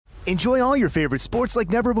Enjoy all your favorite sports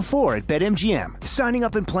like never before at BetMGM. Signing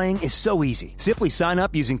up and playing is so easy. Simply sign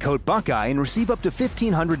up using code Buckeye and receive up to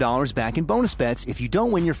 $1,500 back in bonus bets if you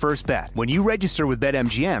don't win your first bet. When you register with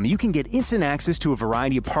BetMGM, you can get instant access to a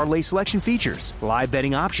variety of parlay selection features, live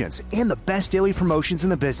betting options, and the best daily promotions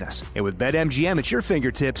in the business. And with BetMGM at your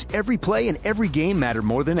fingertips, every play and every game matter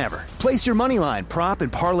more than ever. Place your moneyline, prop,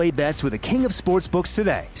 and parlay bets with the king of sportsbooks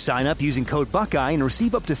today. Sign up using code Buckeye and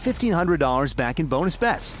receive up to $1,500 back in bonus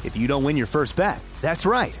bets if you don't win your first bet. That's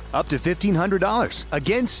right, up to $1,500.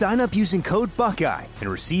 Again, sign up using code Buckeye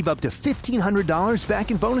and receive up to $1,500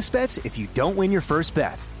 back in bonus bets if you don't win your first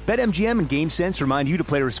bet. BetMGM and GameSense remind you to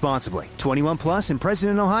play responsibly. 21 plus and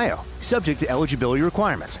present in Ohio. Subject to eligibility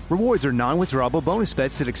requirements. Rewards are non-withdrawable bonus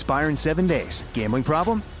bets that expire in 7 days. Gambling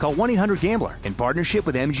problem? Call 1-800-GAMBLER in partnership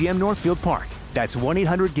with MGM Northfield Park. That's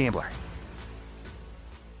 1-800-GAMBLER.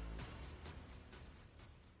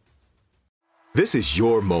 This is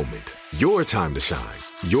your moment, your time to shine,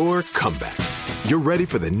 your comeback. You're ready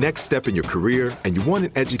for the next step in your career, and you want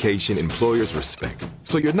an education employers respect.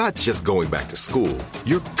 So you're not just going back to school,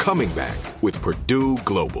 you're coming back with Purdue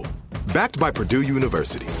Global. Backed by Purdue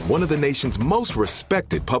University, one of the nation's most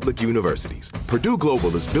respected public universities, Purdue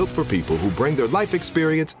Global is built for people who bring their life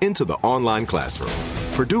experience into the online classroom.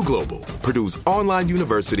 Purdue Global, Purdue's online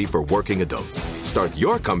university for working adults. Start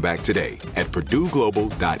your comeback today at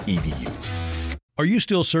purdueglobal.edu. Are you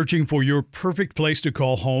still searching for your perfect place to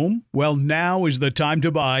call home? Well, now is the time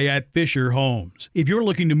to buy at Fisher Homes. If you're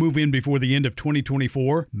looking to move in before the end of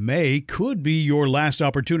 2024, May could be your last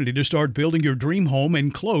opportunity to start building your dream home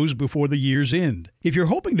and close before the year's end. If you're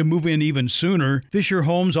hoping to move in even sooner, Fisher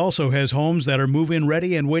Homes also has homes that are move-in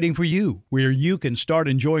ready and waiting for you, where you can start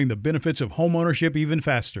enjoying the benefits of homeownership even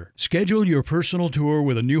faster. Schedule your personal tour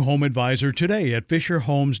with a new home advisor today at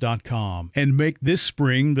FisherHomes.com and make this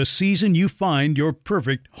spring the season you find your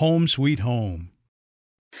perfect home sweet home.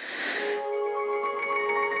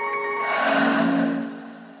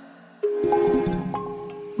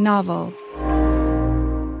 Novel.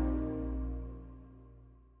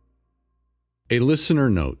 A listener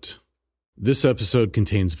note. This episode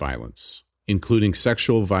contains violence, including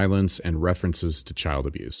sexual violence and references to child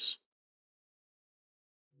abuse.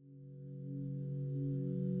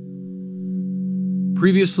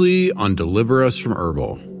 Previously on Deliver Us from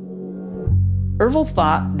Erbil. Erbil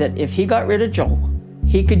thought that if he got rid of Joel,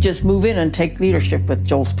 he could just move in and take leadership with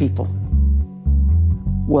Joel's people.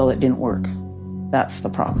 Well, it didn't work. That's the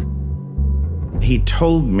problem. He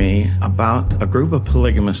told me about a group of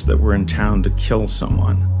polygamists that were in town to kill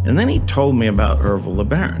someone. And then he told me about Erbil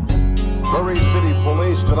LeBaron. Prairie City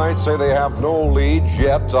Police tonight say they have no leads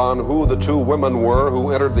yet on who the two women were who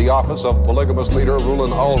entered the office of polygamist leader Rulon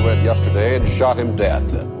Allred yesterday and shot him dead.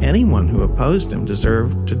 Anyone who opposed him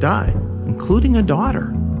deserved to die, including a daughter.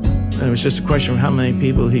 And it was just a question of how many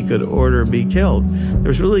people he could order be killed. There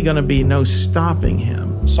was really going to be no stopping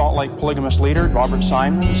him. Salt Lake polygamist leader Robert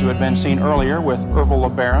Simons, who had been seen earlier with Erbil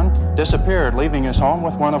LeBaron, disappeared, leaving his home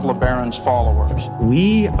with one of LeBaron's followers.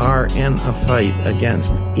 We are in a fight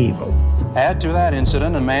against evil. Add to that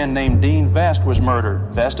incident, a man named Dean Vest was murdered.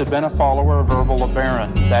 Vest had been a follower of Erbil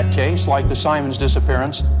LeBaron. That case, like the Simons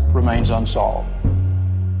disappearance, remains unsolved.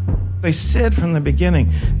 They said from the beginning,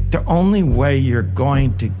 the only way you're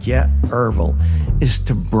going to get Erbil is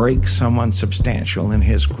to break someone substantial in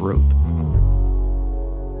his group.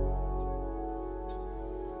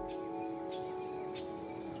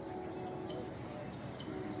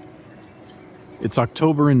 It's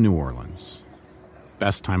October in New Orleans.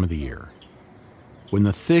 Best time of the year. When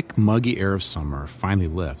the thick, muggy air of summer finally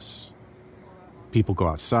lifts, people go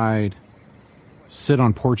outside, sit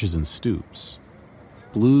on porches and stoops,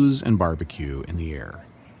 blues and barbecue in the air.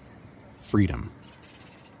 Freedom.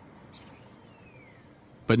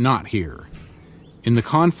 But not here. In the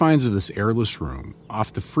confines of this airless room,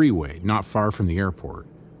 off the freeway not far from the airport,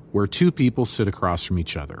 where two people sit across from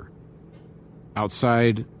each other.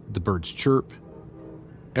 Outside, the birds chirp.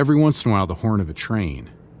 Every once in a while, the horn of a train,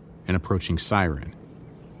 an approaching siren.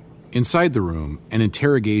 Inside the room, an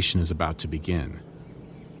interrogation is about to begin.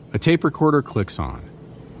 A tape recorder clicks on.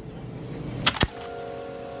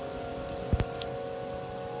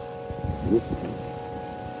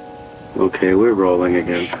 Okay, we're rolling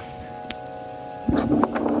again.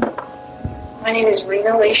 My name is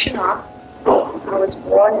Rena. I was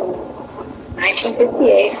born in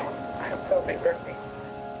 1958. I don't know my birthday.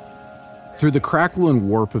 Through the crackle and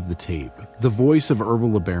warp of the tape, the voice of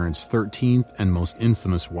Erbil LeBaron's 13th and most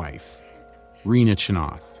infamous wife, Rena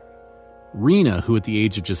Chinath. Rena, who at the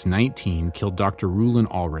age of just 19 killed Dr. Rulon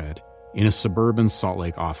Allred in a suburban Salt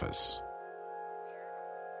Lake office.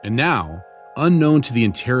 And now, Unknown to the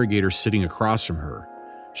interrogator sitting across from her,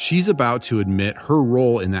 she's about to admit her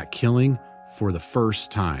role in that killing for the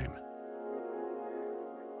first time.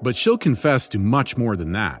 But she'll confess to much more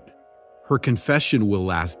than that. Her confession will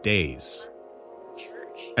last days.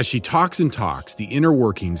 As she talks and talks, the inner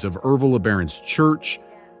workings of Ervil LeBaron's church,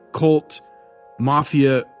 cult,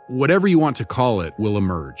 mafia, whatever you want to call it, will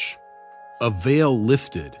emerge. A veil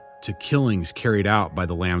lifted to killings carried out by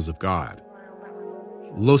the Lambs of God.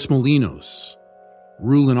 Los Molinos,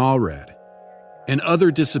 Rulin Allred, and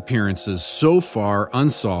other disappearances so far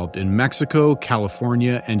unsolved in Mexico,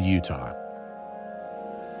 California, and Utah.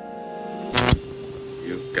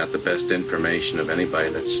 You've got the best information of anybody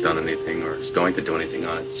that's done anything or is going to do anything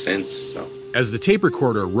on it since, so. As the tape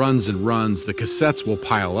recorder runs and runs, the cassettes will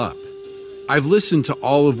pile up. I've listened to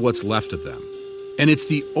all of what's left of them, and it's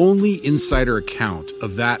the only insider account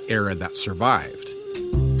of that era that survived.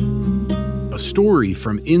 A story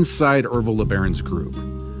from inside Ervil LeBaron's group,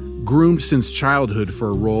 groomed since childhood for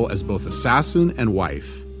a role as both assassin and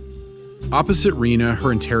wife. Opposite Rena,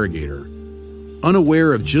 her interrogator,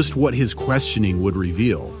 unaware of just what his questioning would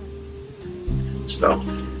reveal. So,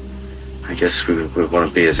 I guess we want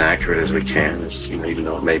to be as accurate as we can. Even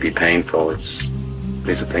though it may be painful,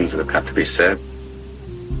 these are things that have got to be said.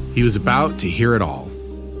 He was about to hear it all.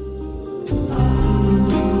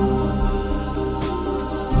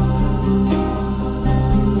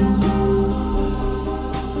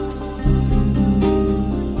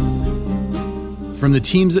 From the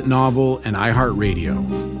teams at Novel and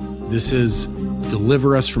iHeartRadio, this is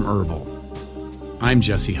Deliver Us from Ervil. I'm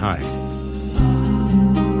Jesse Hyde.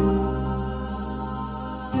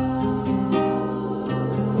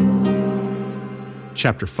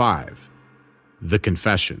 Chapter 5, The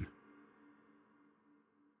Confession.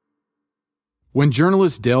 When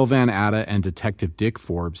journalist Dale Van Atta and Detective Dick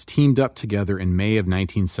Forbes teamed up together in May of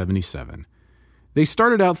 1977, they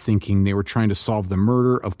started out thinking they were trying to solve the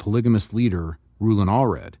murder of polygamous leader Rulin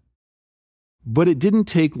Allred. But it didn't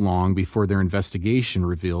take long before their investigation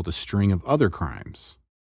revealed a string of other crimes.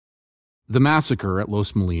 The massacre at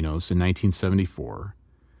Los Molinos in 1974,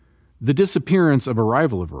 the disappearance of a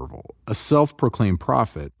rival of Ervil, a self-proclaimed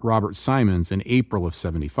prophet, Robert Simons, in April of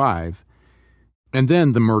 75, and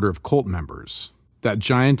then the murder of cult members, that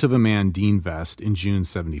giant of a man Dean Vest in June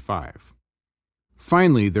 75.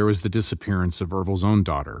 Finally, there was the disappearance of Ervil's own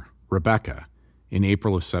daughter, Rebecca, in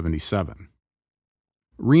April of 77.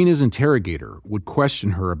 Rena's interrogator would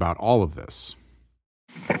question her about all of this.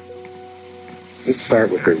 Let's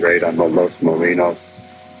start with the raid on Los Molinos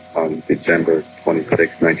on December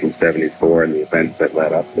 26, 1974, and the events that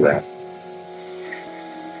led up to that.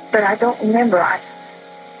 But I don't remember. I'd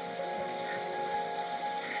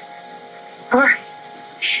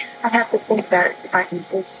have to think about it if I can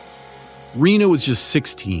see. Rena was just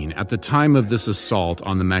 16 at the time of this assault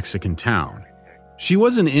on the Mexican town. She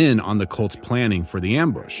wasn't in on the cult's planning for the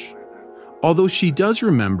ambush, although she does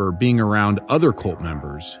remember being around other cult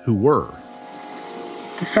members who were.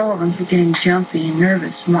 The Sullivans were getting jumpy and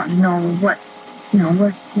nervous, wanting to know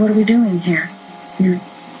what are we doing here?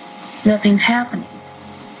 Nothing's happening.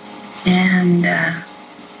 And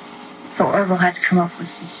so Ervil had to come up with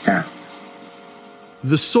some stuff.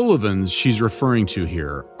 The Sullivans she's referring to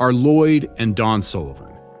here are Lloyd and Don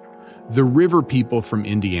Sullivan, the river people from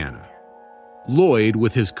Indiana. Lloyd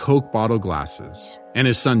with his Coke bottle glasses, and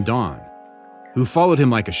his son Don, who followed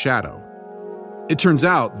him like a shadow. It turns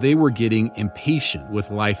out they were getting impatient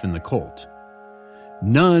with life in the cult.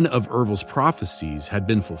 None of Ervil's prophecies had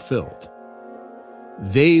been fulfilled.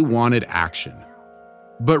 They wanted action.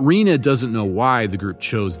 But Rena doesn't know why the group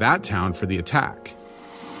chose that town for the attack.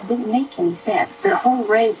 It didn't make any sense. The whole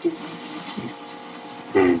raid didn't make any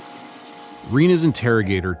sense. Rena's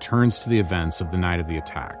interrogator turns to the events of the night of the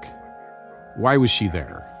attack. Why was she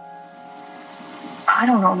there? I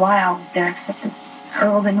don't know why I was there, except that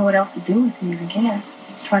Ervil didn't know what else to do with me, I guess.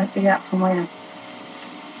 He was trying to figure out some way to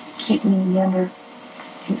keep me under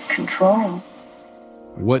his control.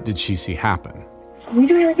 What did she see happen? We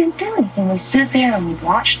really didn't do anything. We stood there and we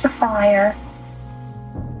watched the fire.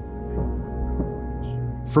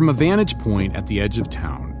 From a vantage point at the edge of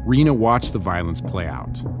town, Rena watched the violence play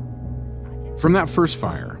out. From that first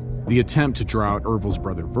fire, the attempt to draw out Ervil's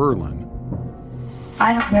brother Verlin,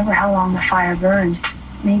 I don't remember how long the fire burned.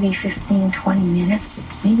 Maybe 15, 20 minutes,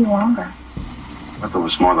 maybe longer. But there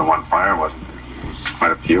was more than one fire, wasn't there? There was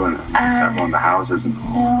quite a few, and several in the houses and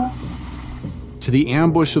all. No. To the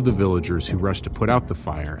ambush of the villagers who rushed to put out the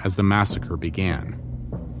fire as the massacre began.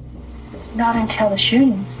 Not until the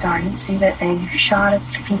shooting started, see that they shot at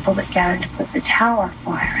the people that gathered to put the tower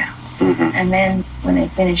fire out. Mm-hmm. And then when they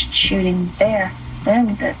finished shooting there,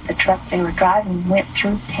 Then the truck they were driving went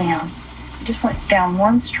through town. It just went down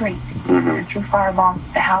one street and threw firebombs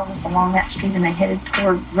at the houses along that street, and they headed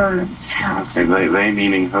toward Verlin's house. They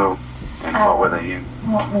meaning who? And what were they in?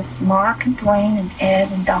 Well, it was Mark and Dwayne and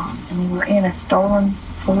Ed and Don, and they were in a stolen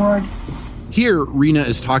Ford. Here, Rena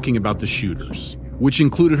is talking about the shooters, which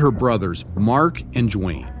included her brothers, Mark and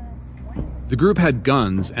Dwayne. The group had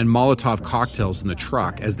guns and Molotov cocktails in the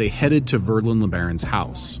truck as they headed to Verlin LeBaron's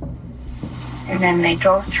house. And then they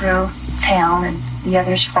drove through town, and the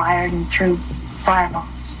others fired and threw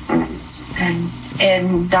firebombs. And Ed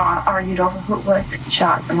and Don argued over who it was that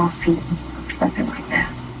shot the most people, or something like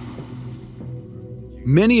that.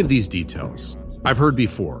 Many of these details I've heard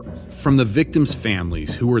before from the victims'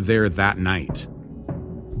 families who were there that night.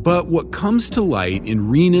 But what comes to light in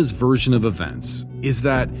Rena's version of events is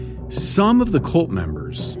that some of the cult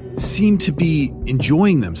members seem to be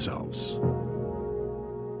enjoying themselves.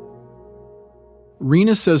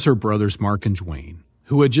 Rena says her brothers Mark and Dwayne,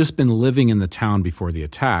 who had just been living in the town before the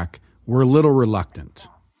attack, were a little reluctant.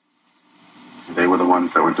 They were the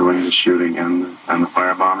ones that were doing the shooting and the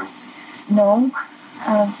firebombing? No.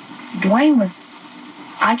 Dwayne was,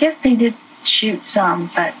 I guess they did shoot some,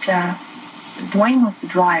 but Dwayne was the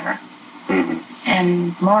driver.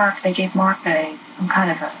 And Mark, they gave Mark some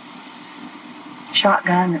kind of a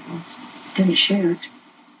shotgun that didn't shoot.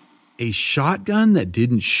 A shotgun that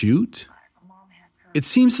didn't shoot? It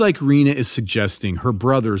seems like Rena is suggesting her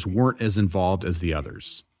brothers weren't as involved as the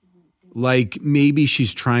others. Like maybe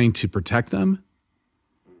she's trying to protect them?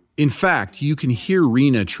 In fact, you can hear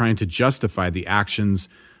Rena trying to justify the actions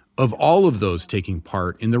of all of those taking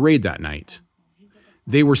part in the raid that night.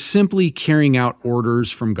 They were simply carrying out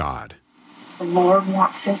orders from God. The Lord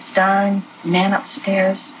wants this done. The man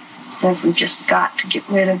upstairs says we've just got to get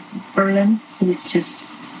rid of Berlin. He's just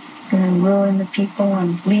going to ruin the people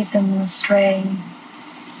and lead them astray.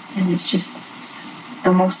 And it's just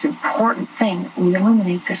the most important thing that we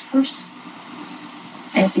eliminate this person.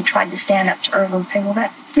 And if he tried to stand up to Earl and say, well,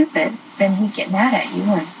 that's stupid, then he'd get mad at you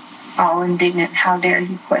and all indignant, how dare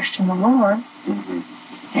you question the Lord.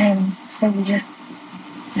 And so you just,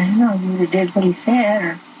 I don't know, you either did what he said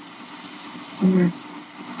or you were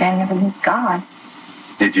standing up against God.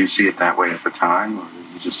 Did you see it that way at the time, or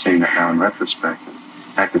did you just see that now in retrospect?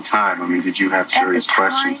 At the time, I mean, did you have serious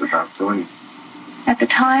questions about doing it? At the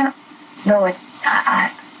time, no,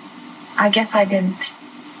 I guess I didn't.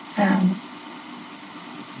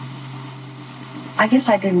 I guess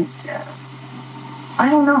I didn't. I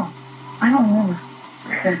don't know. I don't remember.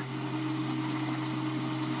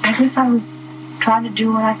 I guess I was trying to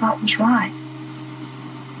do what I thought was right.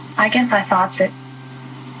 I guess I thought that,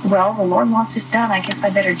 well, the Lord wants this done. I guess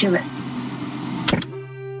I better do it.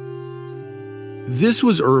 This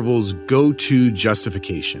was Ervil's go-to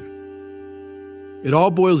justification. It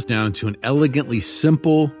all boils down to an elegantly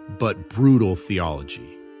simple but brutal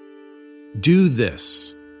theology. Do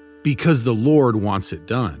this because the Lord wants it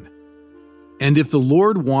done. And if the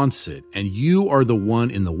Lord wants it and you are the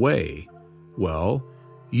one in the way, well,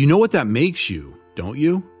 you know what that makes you, don't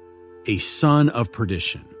you? A son of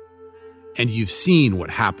perdition. And you've seen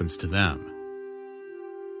what happens to them.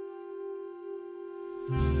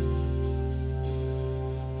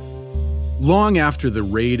 Long after the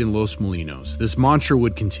raid in Los Molinos, this mantra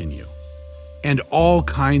would continue, and all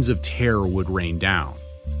kinds of terror would rain down.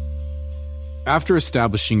 After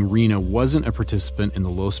establishing Rena wasn't a participant in the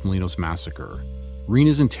Los Molinos massacre,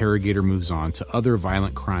 Rena's interrogator moves on to other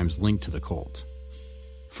violent crimes linked to the cult.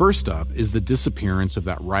 First up is the disappearance of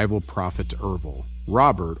that rival prophet to Ervil,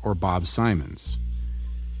 Robert or Bob Simons.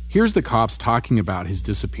 Here's the cops talking about his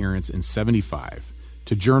disappearance in '75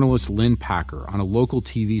 to journalist Lynn Packer on a local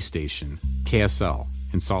TV station, KSL,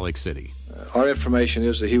 in Salt Lake City. Our information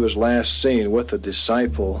is that he was last seen with a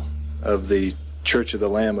disciple of the Church of the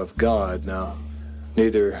Lamb of God. Now,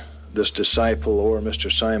 neither this disciple or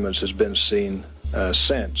Mr. Simons has been seen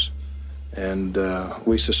since, and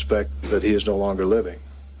we suspect that he is no longer living.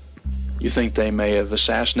 You think they may have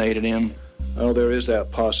assassinated him? Well, there is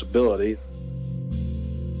that possibility.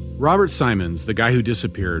 Robert Simons, the guy who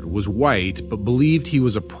disappeared, was white but believed he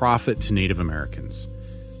was a prophet to Native Americans.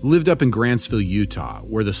 Lived up in Grantsville, Utah,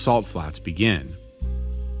 where the salt flats begin.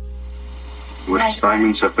 Would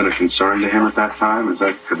Simons have been a concern to him at that time?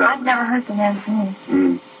 I've never heard the man's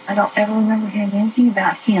name. I don't ever remember hearing anything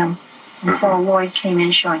about him until Lloyd came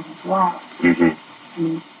in showing his wallet.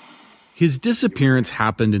 His disappearance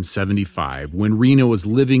happened in '75 when Rena was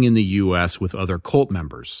living in the U.S. with other cult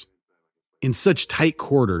members. In such tight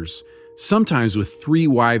quarters, sometimes with 3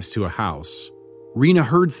 wives to a house, Rena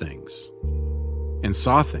heard things and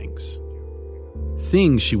saw things.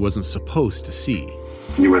 things she wasn't supposed to see.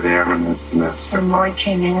 You were there when When Lloyd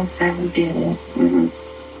came in and said we did it.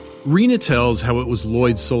 Mm-hmm. Rena tells how it was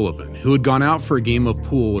Lloyd Sullivan who had gone out for a game of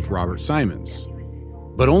pool with Robert Simons,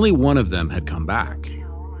 but only one of them had come back.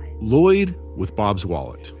 Lloyd with Bob's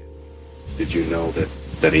wallet. Did you know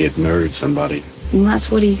that he had murdered somebody? And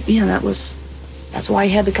that's what that's why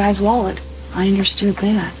he had the guy's wallet. I understood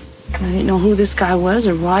that. I didn't know who this guy was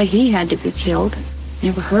or why he had to be killed.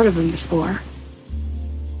 Never heard of him before.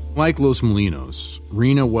 Like Los Molinos,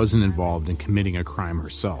 Rena wasn't involved in committing a crime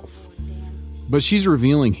herself. But she's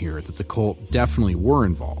revealing here that the cult definitely were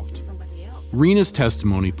involved. Rena's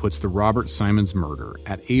testimony puts the Robert Simons murder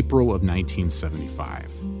at April of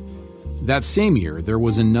 1975. That same year, there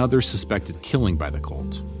was another suspected killing by the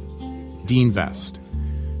cult. Dean Vest,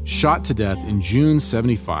 shot to death in June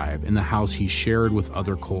 75 in the house he shared with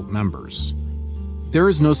other cult members. There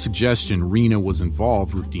is no suggestion Rena was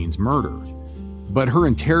involved with Dean's murder, but her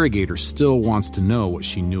interrogator still wants to know what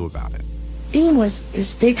she knew about it. Dean was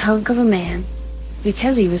this big hunk of a man.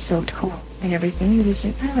 Because he was so tall and everything, he was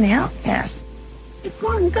kind of an outcast.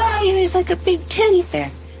 One guy, he was like a big teddy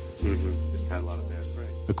bear. Mm-hmm. Just had a lot of bad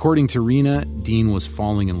breaks. According to Rena, Dean was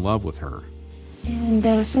falling in love with her. And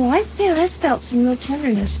so I felt some real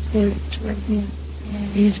tenderness toward him.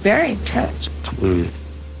 And he was very touched. Mm.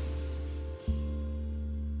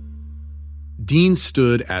 Dean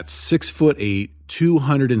stood at 6'8",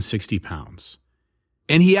 260 pounds.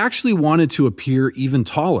 And he actually wanted to appear even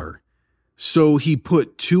taller. So he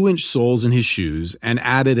put 2-inch soles in his shoes and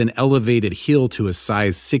added an elevated heel to his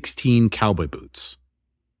size 16 cowboy boots.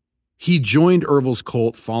 He joined Ervil's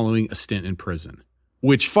cult following a stint in prison,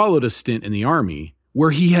 which followed a stint in the army where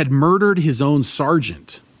he had murdered his own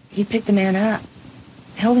sergeant. He picked the man up,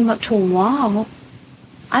 held him up to a wall.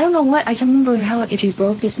 I don't know what, I can't remember if he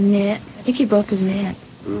broke his neck. I think he broke his neck.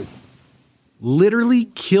 Literally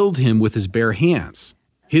killed him with his bare hands.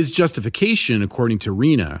 His justification, according to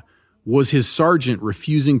Rena, was his sergeant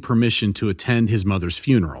refusing permission to attend his mother's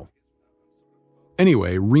funeral.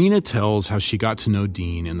 Anyway, Rena tells how she got to know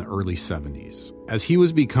Dean in the early 70s, as he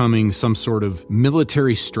was becoming some sort of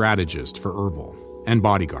military strategist for Ervil and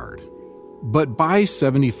bodyguard. But by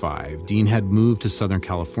 75, Dean had moved to Southern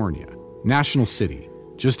California, National City,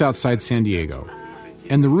 just outside San Diego,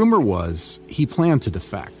 and the rumor was he planned to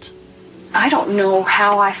defect. I don't know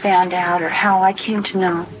how I found out or how I came to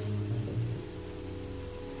know.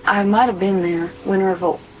 I might have been there when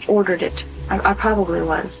Ervil ordered it. I probably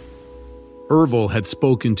was. Ervil had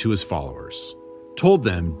spoken to his followers, told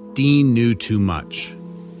them Dean knew too much.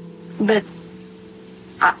 But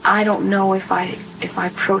I don't know if I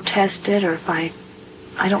protested or if I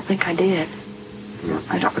don't think I did.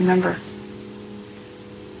 I don't remember.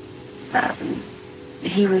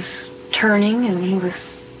 He was turning and he was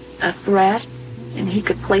a threat and he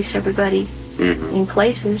could place everybody in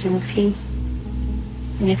places, and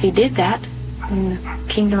if he did that, then the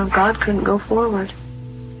kingdom of God couldn't go forward.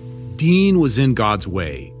 Dean was in God's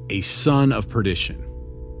way, a son of perdition,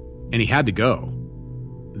 and he had to go.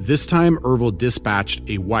 This time, Ervil dispatched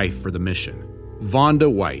a wife for the mission,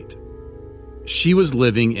 Vonda White. She was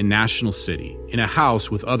living in National City in a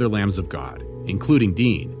house with other Lambs of God, including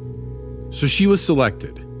Dean. So she was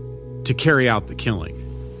selected to carry out the killing.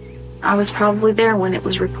 I was probably there when it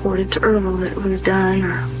was reported to Ervil that it was done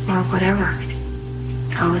or whatever.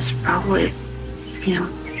 I was probably,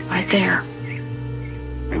 right there.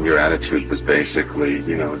 And your attitude was basically,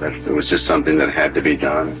 that it was just something that had to be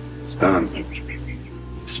done. It's done.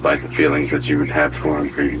 Despite the feelings that you would have for him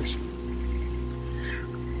previously.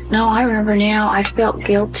 No, I remember now I felt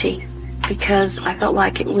guilty because I felt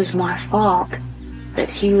like it was my fault that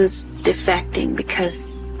he was defecting because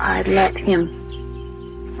I let him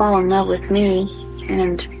fall in love with me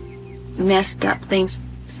and messed up things.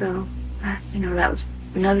 So, that was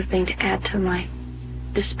another thing to add to my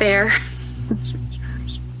despair.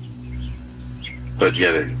 But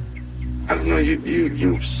yet, I don't know, you've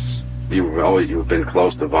been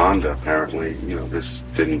close to Vonda, apparently. This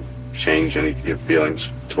didn't change any of your feelings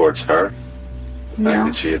towards her? No.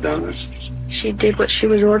 That she had done this? She did what she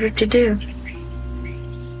was ordered to do.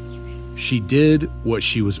 She did what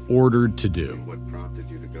she was ordered to do.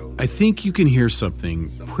 I think you can hear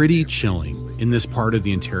something pretty chilling in this part of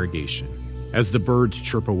the interrogation as the birds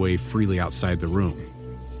chirp away freely outside the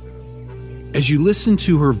room. As you listen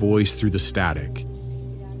to her voice through the static,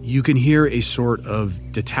 you can hear a sort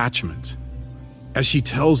of detachment as she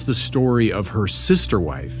tells the story of her sister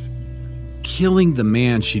wife killing the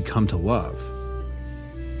man she'd come to love,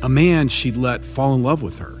 a man she'd let fall in love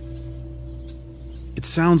with her. It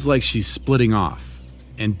sounds like she's splitting off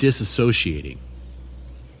and disassociating.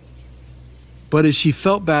 But as she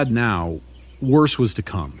felt bad now, worse was to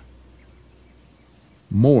come.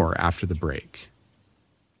 More after the break.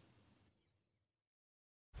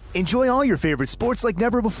 Enjoy all your favorite sports like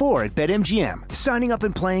never before at BetMGM. Signing up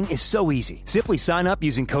and playing is so easy. Simply sign up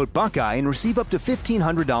using code Buckeye and receive up to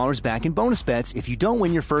 $1,500 back in bonus bets if you don't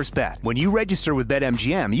win your first bet. When you register with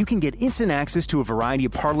BetMGM, you can get instant access to a variety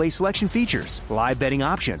of parlay selection features, live betting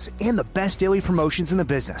options, and the best daily promotions in the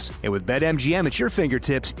business. And with BetMGM at your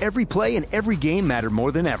fingertips, every play and every game matter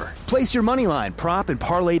more than ever. Place your moneyline, prop, and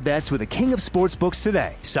parlay bets with the king of sportsbooks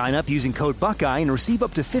today. Sign up using code Buckeye and receive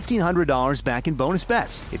up to $1,500 back in bonus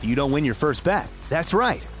bets if you don't win your first bet. That's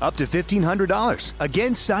right, up to $1,500.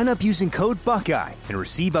 Again, sign up using code Buckeye and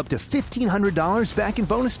receive up to $1,500 back in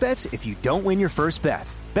bonus bets if you don't win your first bet.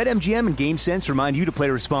 BetMGM and GameSense remind you to play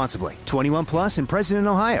responsibly. 21 plus and present in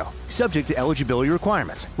Ohio. Subject to eligibility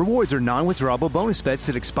requirements. Rewards are non-withdrawable bonus bets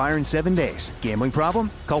that expire in 7 days. Gambling problem?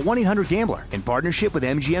 Call 1-800-GAMBLER in partnership with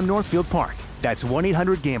MGM Northfield Park. That's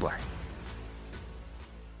 1-800-GAMBLER.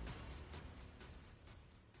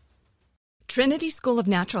 Trinity School of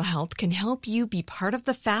Natural Health can help you be part of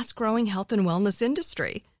the fast-growing health and wellness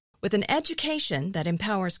industry. With an education that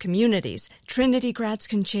empowers communities, Trinity grads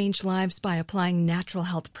can change lives by applying natural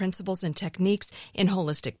health principles and techniques in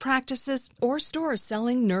holistic practices or stores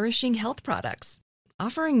selling nourishing health products.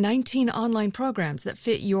 Offering 19 online programs that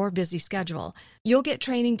fit your busy schedule, you'll get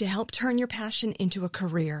training to help turn your passion into a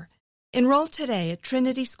career. Enroll today at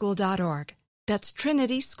trinityschool.org. That's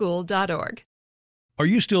trinityschool.org. Are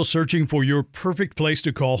you still searching for your perfect place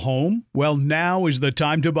to call home? Well, now is the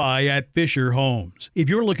time to buy at Fisher Homes. If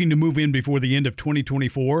you're looking to move in before the end of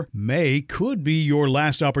 2024, May could be your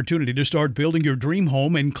last opportunity to start building your dream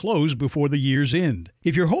home and close before the year's end.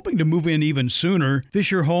 If you're hoping to move in even sooner,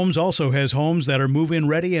 Fisher Homes also has homes that are move-in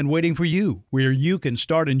ready and waiting for you, where you can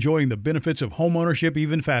start enjoying the benefits of homeownership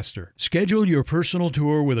even faster. Schedule your personal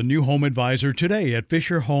tour with a new home advisor today at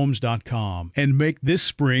FisherHomes.com and make this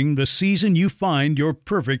spring the season you find your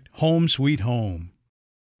perfect home sweet home.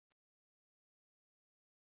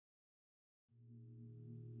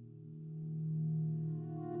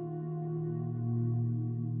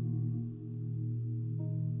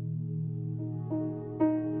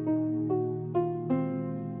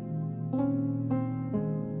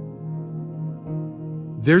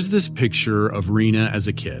 There's this picture of Rena as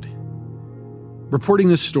a kid. Reporting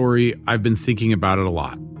this story, I've been thinking about it a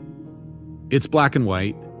lot. It's black and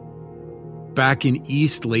white. Back in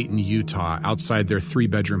East Layton, Utah, outside their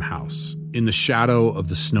 3-bedroom house, in the shadow of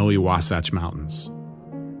the snowy Wasatch Mountains.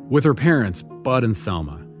 With her parents, Bud and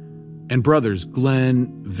Thelma, and brothers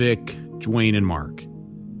Glenn, Vic, Dwayne, and Mark.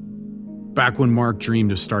 Back when Mark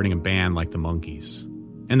dreamed of starting a band like the Monkees,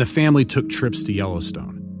 and the family took trips to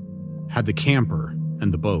Yellowstone, had the camper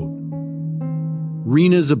and the boat.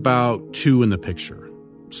 Rena's about 2 in the picture,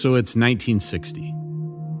 so it's 1960.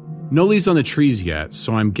 No leaves on the trees yet,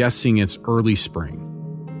 so I'm guessing it's early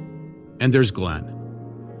spring. And there's Glenn,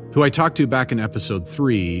 who I talked to back in episode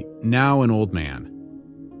 3, now an old man.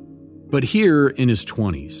 But here in his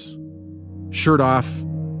 20s. Shirt off,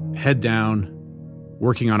 head down,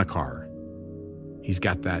 working on a car. He's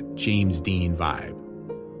got that James Dean vibe.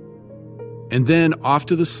 And then off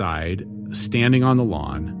to the side, standing on the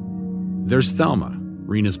lawn, there's Thelma,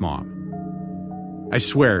 Rena's mom. I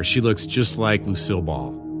swear she looks just like Lucille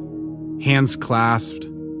Ball. Hands clasped,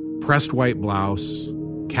 pressed white blouse,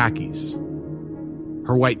 khakis.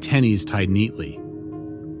 Her white tennies tied neatly.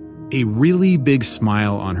 A really big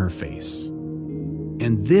smile on her face.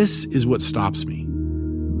 And this is what stops me.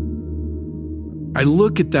 I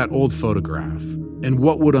look at that old photograph and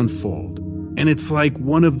what would unfold, and it's like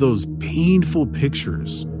one of those painful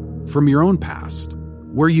pictures from your own past,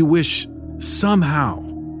 where you wish somehow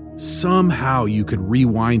you could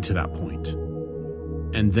rewind to that point.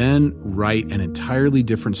 And then write an entirely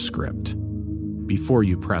different script before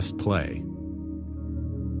you pressed play.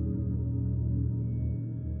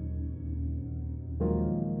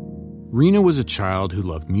 Rena was a child who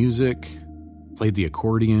loved music, played the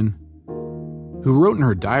accordion, who wrote in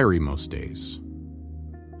her diary most days,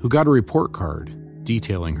 who got a report card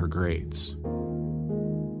detailing her grades.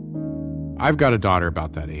 I've got a daughter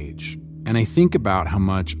about that age, and I think about how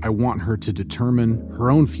much I want her to determine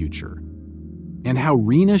her own future. And how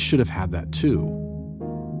Rena should have had that too.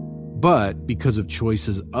 But because of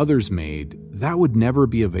choices others made, that would never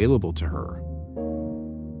be available to her.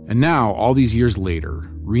 And now, all these years later,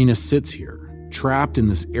 Rena sits here, trapped in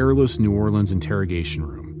this airless New Orleans interrogation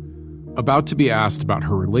room, about to be asked about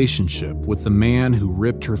her relationship with the man who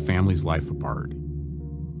ripped her family's life apart.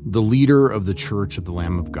 The leader of the Church of the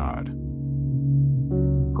Lamb of God,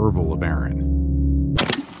 Ervil LeBaron.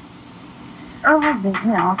 Irvin,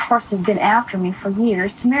 of course, had been after me for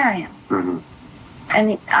years to marry him. Mm-hmm.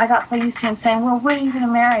 And I got so used to him saying, well, when are you going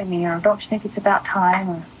to marry me? Or don't you think it's about time?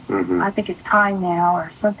 Or I think it's time now,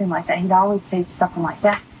 or something like that. He'd always say something like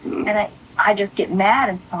that. Mm-hmm. And I just get mad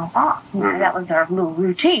and stomp off. That was our little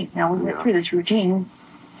routine. Now, we went through this routine,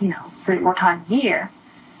 3 or 4 times a year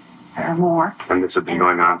or more. And this had been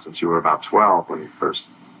going on since you were about 12 when you first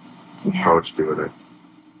approached you with it.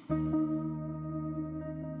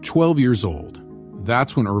 12 years old,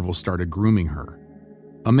 that's when Ervil started grooming her,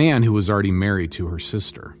 a man who was already married to her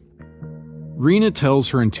sister. Rena tells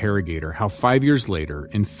her interrogator how 5 years later,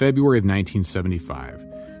 in February of 1975,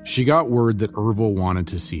 she got word that Ervil wanted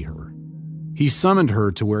to see her. He summoned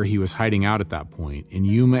her to where he was hiding out at that point in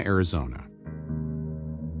Yuma, Arizona.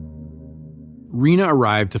 Rena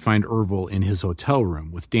arrived to find Ervil in his hotel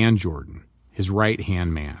room with Dan Jordan, his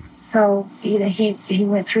right-hand man. So he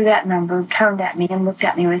went through that number, turned at me, and looked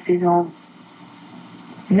at me with his old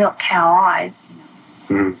milk cow eyes,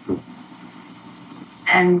 Mm-hmm.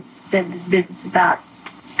 and said this business about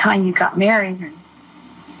it's time you got married.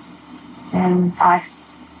 And I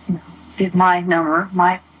did my number,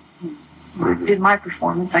 did my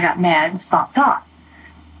performance. I got mad and stopped off.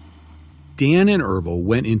 Dan and Ervil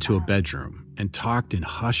went into a bedroom and talked in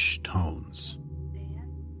hushed tones.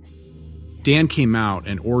 Dan came out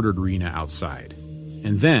and ordered Rena outside.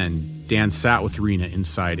 And then Dan sat with Rena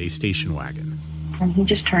inside a station wagon. And he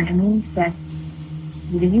just turned to me and said,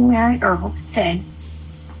 either you marry Ervil today,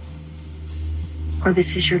 or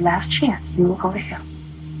this is your last chance. You will go to hell.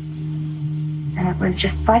 And it was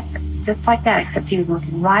just like that, except he was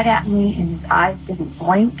looking right at me, and his eyes didn't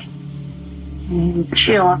blink, and he would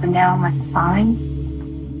chill up and down my spine.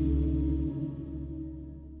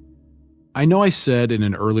 I know I said in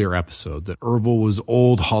an earlier episode that Ervil was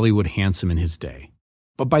old Hollywood handsome in his day.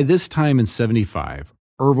 But by this time in 75,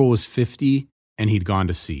 Ervil was 50 and he'd gone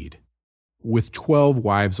to seed. With 12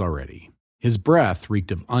 wives already, his breath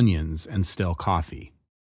reeked of onions and stale coffee.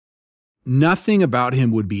 Nothing about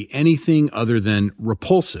him would be anything other than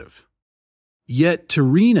repulsive. Yet to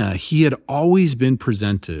Rena, he had always been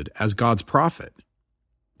presented as God's prophet.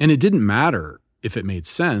 And it didn't matter if it made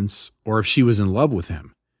sense or if she was in love with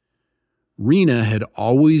him. Rena had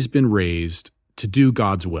always been raised to do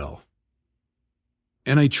God's will.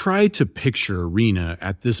 And I tried to picture Rena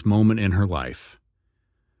at this moment in her life,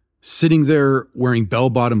 sitting there wearing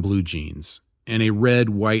bell-bottom blue jeans and a red,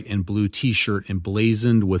 white, and blue t-shirt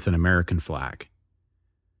emblazoned with an American flag.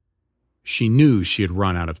 She knew she had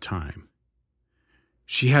run out of time.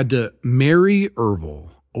 She had to marry Ervil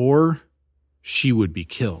or she would be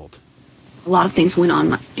killed. A lot of things went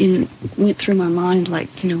through my mind, like,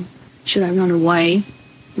 should I run away?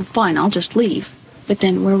 Well, fine, I'll just leave. But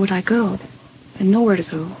then where would I go? And nowhere to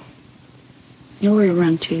go. Nowhere to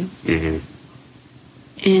run to. Mm-hmm.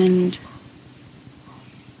 And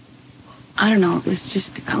I don't know, it was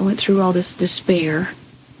just, I went through all this despair,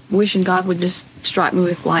 wishing God would just strike me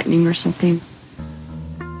with lightning or something.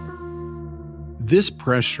 This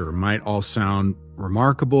pressure might all sound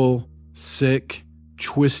remarkable, sick,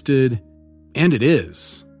 twisted, and it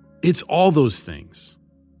is. It's all those things.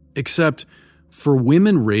 Except for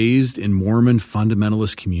women raised in Mormon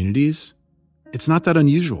fundamentalist communities, it's not that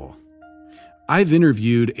unusual. I've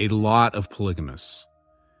interviewed a lot of polygamists,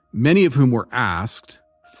 many of whom were asked,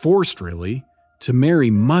 forced really, to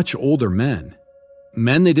marry much older men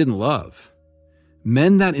they didn't love,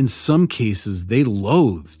 men that in some cases they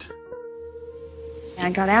loathed. I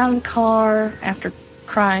got out of the car after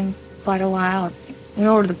crying quite a while, went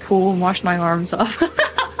over to the pool and washed my arms off.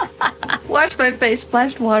 Washed my face,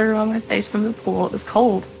 splashed water on my face from the pool. It was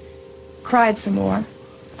cold. Cried some more.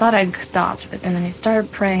 Thought I'd stopped, but then I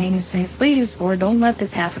started praying and saying, please, Lord, don't let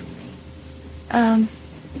this happen to me.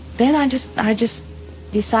 Then I just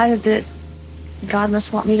decided that God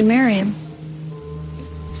must want me to marry him.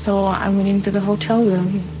 So I went into the hotel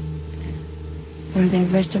room and they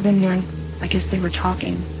must have been doing, I guess they were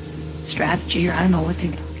talking strategy, or I don't know what they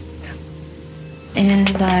were talking about. And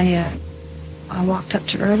I walked up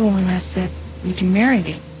to Ervil and I said, you can marry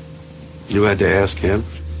me. You had to ask him?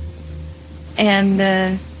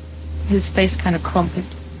 And his face kind of crumpled.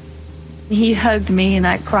 He hugged me and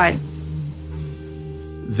I cried.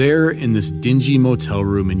 There in this dingy motel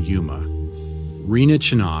room in Yuma, Rena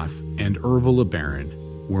Chinoth and Ervil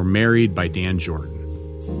LeBaron were married by Dan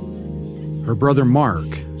Jordan. Her brother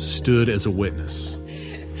Mark stood as a witness.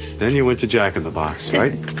 Then you went to Jack in the Box,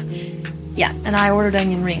 right? Yeah, and I ordered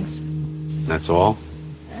onion rings. That's all?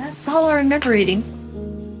 That's all I remember eating.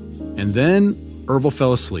 And then Ervil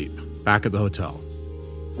fell asleep back at the hotel.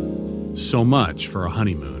 So much for a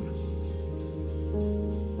honeymoon.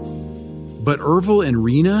 But Ervil and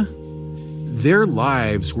Rena, their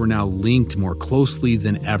lives were now linked more closely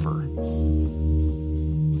than ever.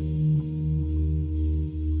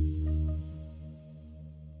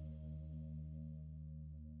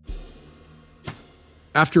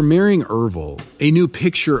 After marrying Ervil, a new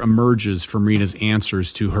picture emerges from Rena's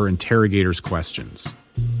answers to her interrogator's questions.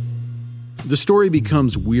 The story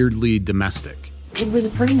becomes weirdly domestic. It was a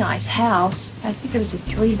pretty nice house. I think it was a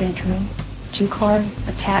 3-bedroom, 2-car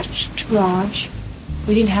attached garage.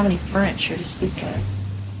 We didn't have any furniture to speak of.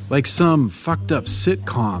 Like some fucked up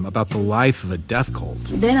sitcom about the life of a death cult.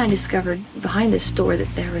 Then I discovered behind the store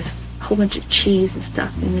that there was a whole bunch of cheese and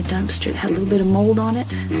stuff in the dumpster that had a little bit of mold on it.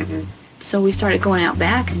 Mm-hmm. So we started going out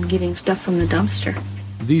back and getting stuff from the dumpster.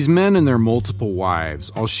 These men and their multiple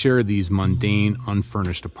wives all share these mundane,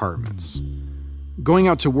 unfurnished apartments. Going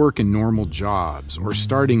out to work in normal jobs or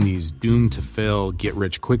starting these doomed-to-fail,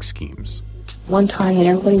 get-rich-quick schemes. One time that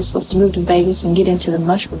everybody was supposed to move to Vegas and get into the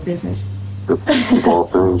mushroom business.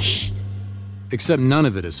 Except none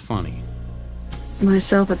of it is funny.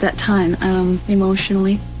 Myself at that time,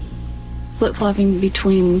 emotionally, flip-flopping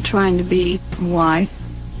between trying to be a wife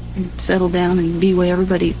and settle down and be what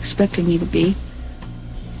everybody expected me to be,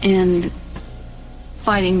 and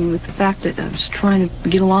fighting with the fact that I was trying to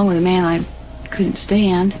get along with a man I couldn't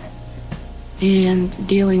stand, and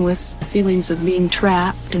dealing with feelings of being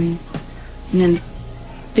trapped, and then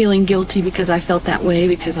feeling guilty because I felt that way,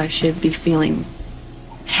 because I should be feeling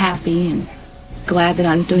happy and glad that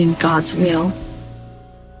I'm doing God's will.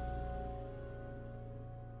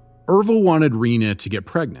 Ervil wanted Rena to get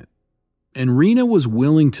pregnant, and Rena was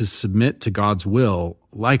willing to submit to God's will,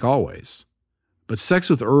 like always. But sex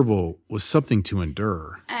with Ervil was something to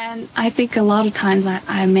endure. And I think a lot of times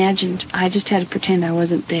I imagined I just had to pretend I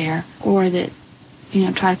wasn't there, or that,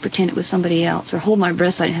 try to pretend it was somebody else, or hold my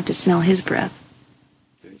breath so I didn't have to smell his breath.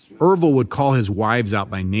 Ervil would call his wives out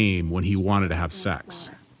by name when he wanted to have sex.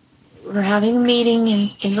 We're having a meeting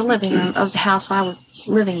in the living room of the house I was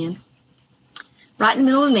living in. Right in the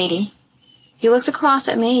middle of the meeting, he looks across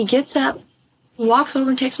at me, he gets up, he walks over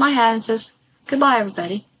and takes my hand and says, "Goodbye,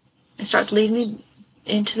 everybody," and starts leading me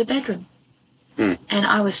into the bedroom. And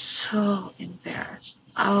I was so embarrassed.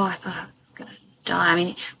 Oh, I thought I was going to die. I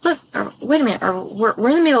mean, look, wait a minute, we're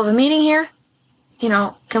in the middle of a meeting here.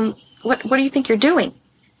 What do you think you're doing?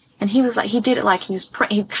 And he was like, he did it like he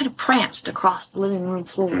kind of pranced across the living room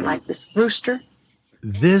floor like this rooster.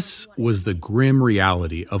 This was the grim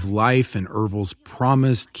reality of life in Ervil's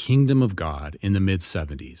promised kingdom of God in the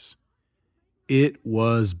mid-70s. It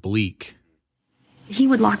was bleak. He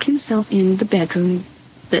would lock himself in the bedroom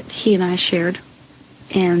that he and I shared,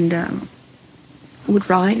 and would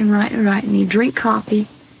write and write and write, and he'd drink coffee,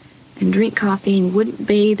 and wouldn't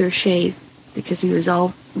bathe or shave because he was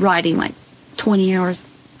all writing like 20 hours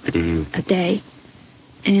a day,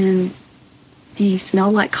 and he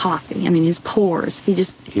smelled like coffee. I mean, his pores,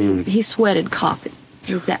 he sweated coffee.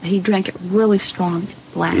 He drank it really strong,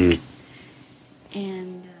 black.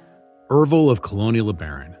 And Ervil of Colonial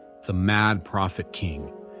LeBaron, the mad prophet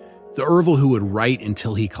king, the Ervil who would write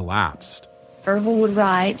until he collapsed. Ervil would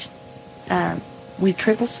write, we'd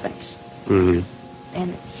triple space,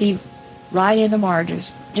 and he'd write in the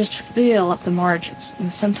margins, just fill up the margins,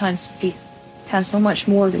 and sometimes he has so much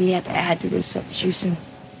more that he had to add to this juicing.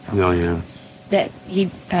 Oh, yeah. That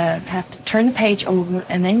he'd have to turn the page over,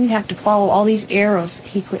 and then you'd have to follow all these arrows that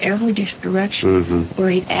he put every different direction where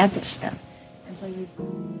he'd add this stuff. And so you'd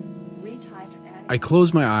retype and add. I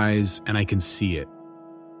close my eyes and I can see it.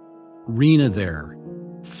 Rena there,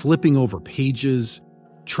 flipping over pages,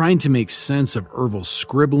 trying to make sense of Ervil's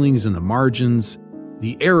scribblings in the margins,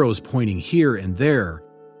 the arrows pointing here and there,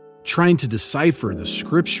 trying to decipher the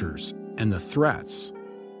scriptures and the threats.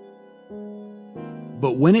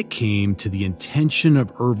 But when it came to the intention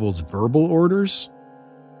of Ervil's verbal orders,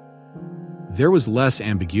 there was less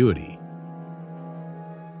ambiguity.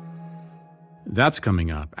 That's coming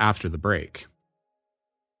up after the break.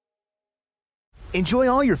 Enjoy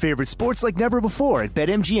all your favorite sports like never before at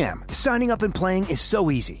BetMGM. Signing up and playing is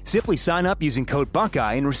so easy. Simply sign up using code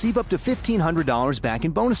Buckeye and receive up to $1,500 back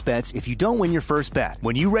in bonus bets if you don't win your first bet.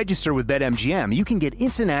 When you register with BetMGM, you can get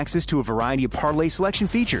instant access to a variety of parlay selection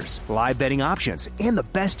features, live betting options, and the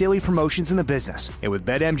best daily promotions in the business. And with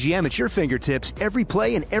BetMGM at your fingertips, every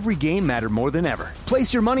play and every game matter more than ever.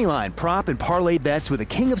 Place your moneyline, prop, and parlay bets with the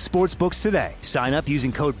king of sportsbooks today. Sign up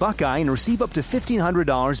using code Buckeye and receive up to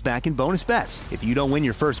 $1,500 back in bonus bets if you don't win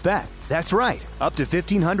your first bet. That's right, up to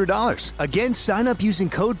 $1,500. Again, sign up using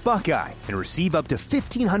code Buckeye and receive up to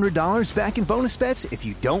 $1,500 back in bonus bets if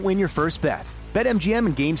you don't win your first bet. BetMGM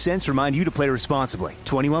and GameSense remind you to play responsibly.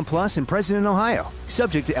 21 plus and present in Ohio.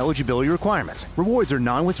 Subject to eligibility requirements. Rewards are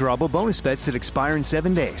non-withdrawable bonus bets that expire in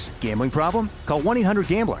 7 days. Gambling problem? Call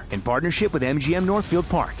 1-800-GAMBLER in partnership with MGM Northfield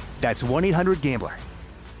Park. That's 1-800-GAMBLER.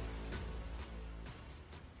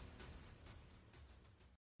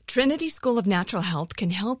 Trinity School of Natural Health can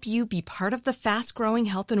help you be part of the fast-growing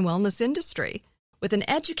health and wellness industry. With an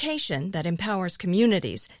education that empowers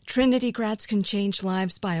communities, Trinity grads can change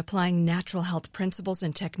lives by applying natural health principles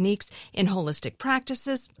and techniques in holistic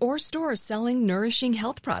practices or stores selling nourishing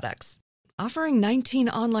health products. Offering 19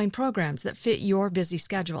 online programs that fit your busy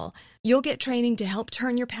schedule, you'll get training to help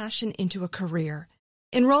turn your passion into a career.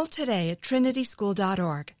 Enroll today at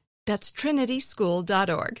trinityschool.org. That's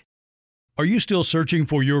trinityschool.org. Are you still searching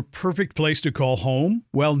for your perfect place to call home?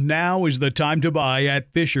 Well, now is the time to buy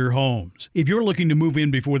at Fisher Homes. If you're looking to move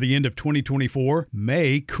in before the end of 2024,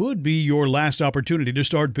 May could be your last opportunity to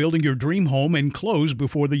start building your dream home and close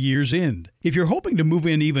before the year's end. If you're hoping to move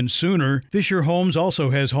in even sooner, Fisher Homes also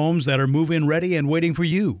has homes that are move-in ready and waiting for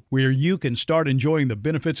you, where you can start enjoying the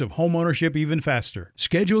benefits of homeownership even faster.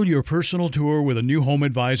 Schedule your personal tour with a new home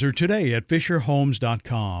advisor today at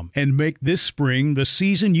FisherHomes.com and make this spring the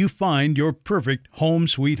season you find your perfect home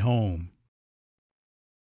sweet home.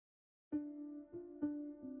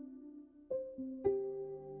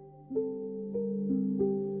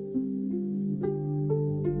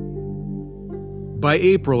 By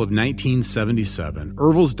April of 1977,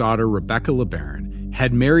 Ervil's daughter Rebecca LeBaron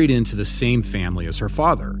had married into the same family as her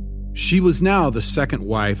father. She was now the second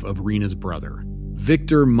wife of Rena's brother,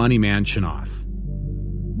 Victor Moneyman Chinoth.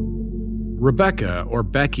 Rebecca, or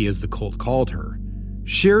Becky as the cult called her,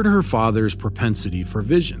 shared her father's propensity for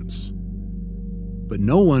visions. But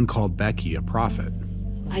no one called Becky a prophet.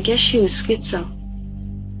 I guess she was schizo.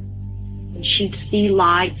 And she'd see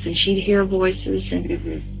lights and she'd hear voices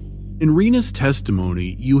and... In Rena's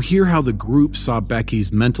testimony, you hear how the group saw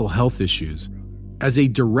Becky's mental health issues as a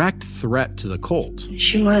direct threat to the cult.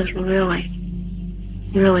 She was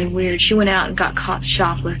really weird. She went out and got caught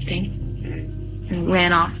shoplifting and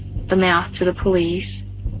ran off the mouth to the police.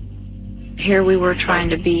 Here we were trying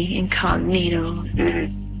to be incognito.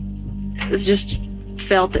 It just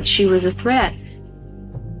felt that she was a threat.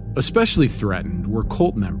 Especially threatened were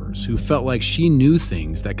cult members who felt like she knew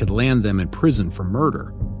things that could land them in prison for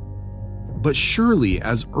murder. But surely,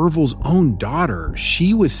 as Ervil's own daughter,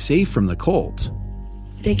 she was safe from the cult.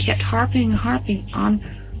 They kept harping on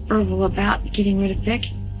Ervil about getting rid of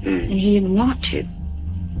Becky, and he didn't want to.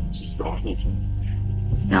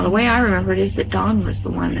 Now, the way I remember it is that Don was the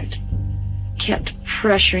one that kept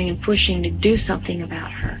pressuring and pushing to do something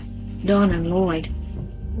about her. Don and Lloyd.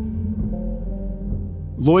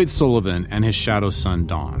 Lloyd Sullivan and his shadow son,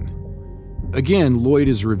 Don. Again, Lloyd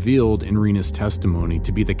is revealed in Rena's testimony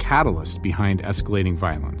to be the catalyst behind escalating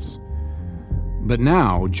violence. But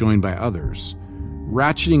now, joined by others,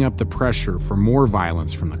 ratcheting up the pressure for more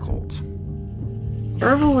violence from the cult.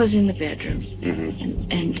 Ervil was in the bedroom,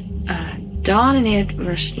 and Don and Ed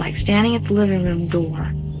were like standing at the living room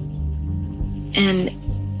door. And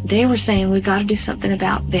they were saying, we've got to do something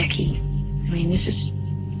about Becky. I mean, this is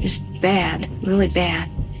just bad, really bad.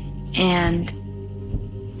 And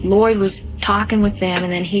Lloyd was talking with them,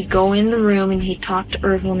 and then he'd go in the room and he'd talk to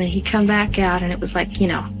Ervil, and then he'd come back out, and it was like, you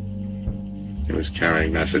know. He was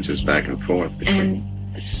carrying messages back and forth. And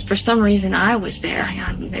for some reason I was there,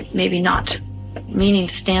 maybe not meaning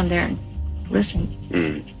to stand there and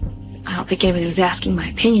listen. I don't think anybody was asking my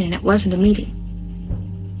opinion, and it wasn't a meeting.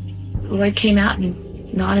 Lloyd came out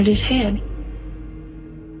and nodded his head.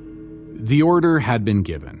 The order had been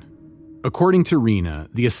given. According to Rena,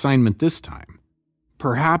 the assignment this time,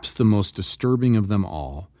 perhaps the most disturbing of them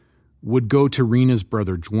all, would go to Rena's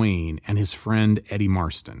brother Dwayne and his friend Eddie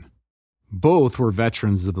Marston. Both were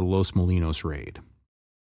veterans of the Los Molinos raid.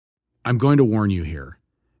 I'm going to warn you here.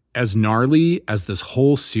 As gnarly as this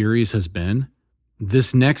whole series has been,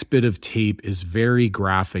 this next bit of tape is very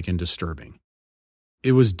graphic and disturbing.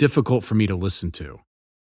 It was difficult for me to listen to.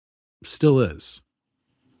 Still is.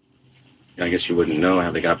 I guess you wouldn't know how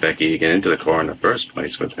they got Becky to get into the car in the first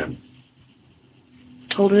place with him.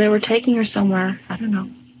 Told her they were taking her somewhere. I don't know.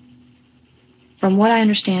 From what I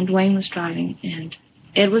understand, Dwayne was driving, and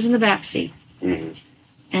Ed was in the back seat.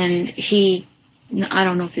 And he, I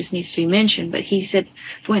don't know if this needs to be mentioned, but he said,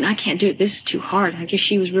 Dwayne, I can't do it. This is too hard. I guess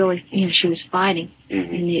she was really, she was fighting.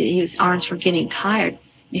 And his arms were getting tired. And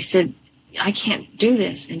he said, I can't do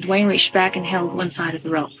this. And Dwayne reached back and held one side of the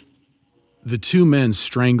rope. The two men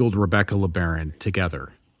strangled Rebecca LeBaron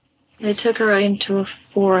together. They took her into a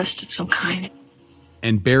forest of some kind.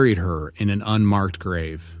 And buried her in an unmarked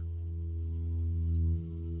grave.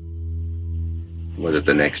 Was it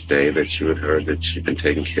the next day that you had heard that she'd been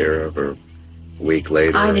taken care of, or a week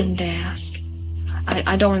later? I didn't ask.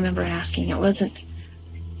 I don't remember asking. It wasn't,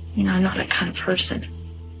 I'm not that kind of person.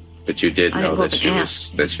 But you did know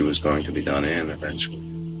that she was going to be done in eventually.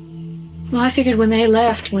 Well, I figured when they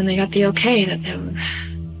left, when they got the okay, that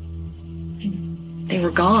they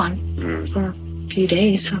were gone for a few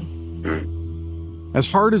days. So. As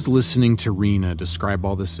hard as listening to Rena describe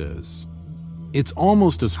all this is, it's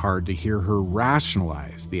almost as hard to hear her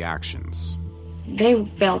rationalize the actions. They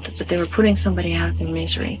felt that they were putting somebody out of their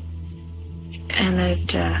misery, and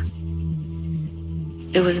that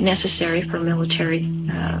it was necessary for military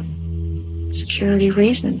security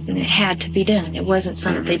reasons, and it had to be done. It wasn't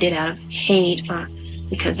something they did out of hate or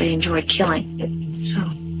because they enjoyed killing. So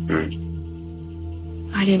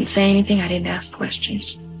I didn't say anything. I didn't ask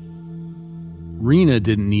questions. Rena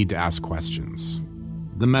didn't need to ask questions.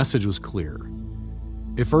 The message was clear.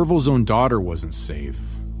 If Ervil's own daughter wasn't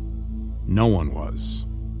safe, no one was.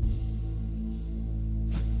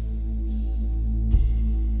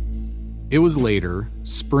 It was later,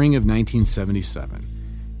 spring of 1977,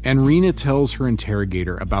 and Rena tells her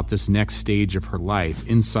interrogator about this next stage of her life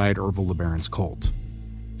inside Ervil LeBaron's cult.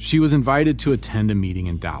 She was invited to attend a meeting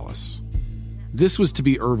in Dallas. This was to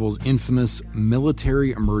be Ervil's infamous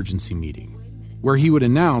military emergency meeting, where he would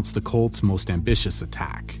announce the cult's most ambitious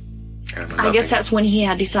attack. I guess that's when he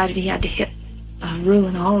had decided he had to hit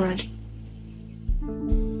Reuel Allred.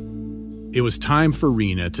 It was time for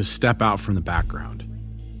Rena to step out from the background,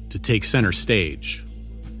 to take center stage,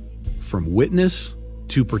 from witness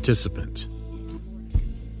to participant.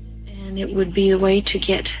 And it would be a way to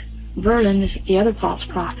get Verlin, the other false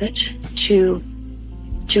prophet, to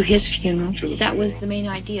his funeral. That was the main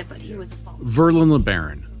idea, but he was a false. Verlin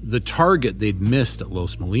LeBaron, the target they'd missed at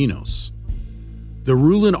Los Molinos. The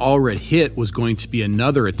Reuel Allred hit was going to be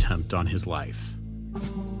another attempt on his life.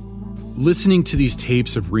 Listening to these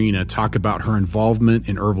tapes of Rena talk about her involvement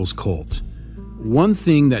in Ervil's cult, one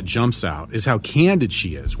thing that jumps out is how candid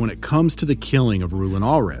she is when it comes to the killing of Reuel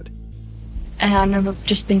Allred. And I remember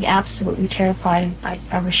just being absolutely terrified.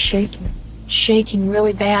 I was shaking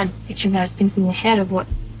really bad, picturing those things in the head of what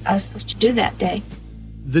I was supposed to do that day.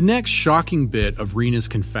 The next shocking bit of Rena's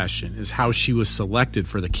confession is how she was selected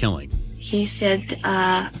for the killing. He said,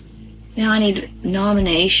 I need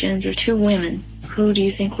nominations or 2 women. Who do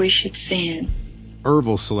you think we should send?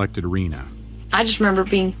 Ervil selected Rena. I just remember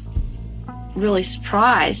being really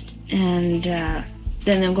surprised, and then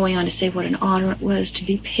them going on to say what an honor it was to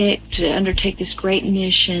be picked to undertake this great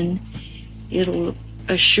mission. It'll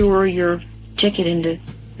assure your ticket into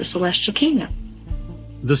the Celestial Kingdom.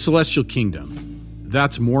 The Celestial Kingdom.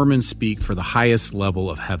 That's Mormon speak for the highest level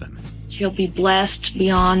of heaven. You'll be blessed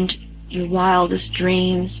beyond your wildest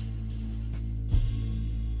dreams.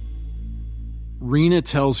 Rena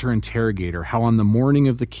tells her interrogator how on the morning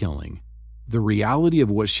of the killing, the reality of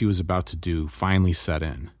what she was about to do finally set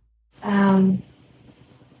in. And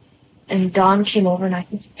Don came over and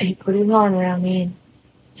he put his arm around me and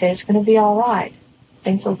said, it's going to be all right.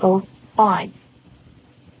 Things will go fine.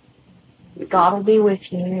 God will be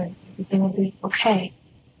with you and everything will be okay.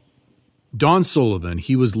 Don Sullivan,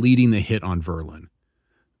 he was leading the hit on Verlin.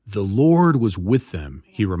 The Lord was with them,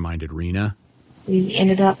 he reminded Rena. We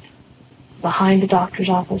ended up behind the doctor's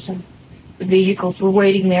office, and the vehicles were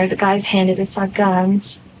waiting there. The guys handed us our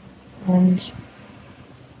guns and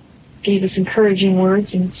gave us encouraging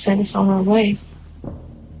words and sent us on our way.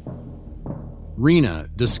 Rena,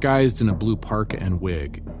 disguised in a blue parka and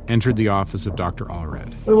wig, entered the office of Dr.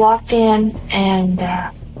 Allred. We walked in, and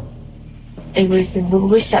it was the little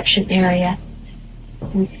reception area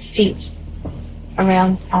with seats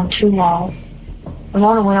around on 2 walls.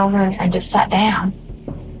 Ramona went over and just sat down.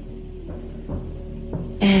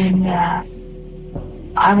 And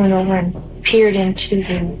I went over and peered into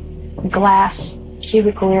the glass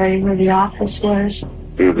cubicle area where the office was,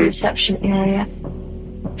 the reception area.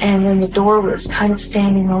 And then the door was kind of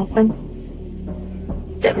standing open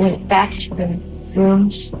that went back to the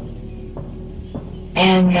rooms.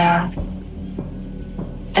 And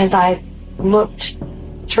as I looked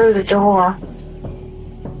through the door,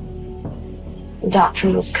 the doctor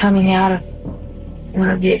was coming out of one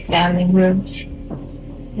of the examining rooms.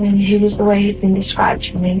 And he was the way he'd been described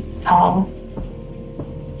to me. Tall,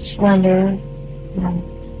 slender,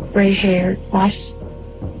 gray-haired, nice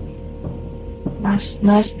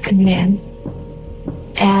looking man.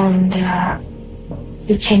 And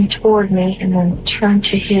he came toward me and then turned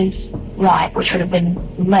to his right, which would have been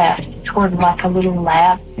left, toward like a little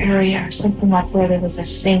lab area or something, like where there was a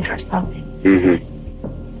sink or something.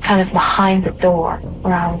 Mm-hmm. Kind of behind the door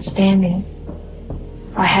where I was standing.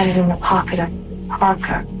 I had it in the pocket of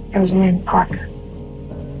Parker. It was named Parker.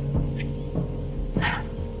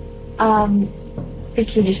 I think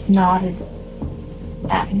he just nodded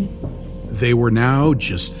at me. They were now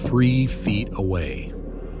just 3 feet away.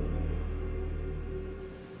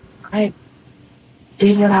 I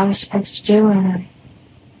did what I was supposed to do, and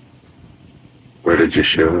Where did you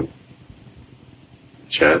shoot him?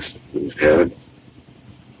 Chest? His head?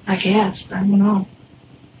 I guess, I don't know.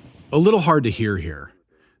 A little hard to hear here.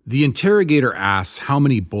 The interrogator asks how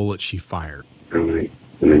many bullets she fired. How many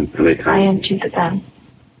times? I emptied the gun.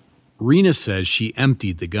 Rena says she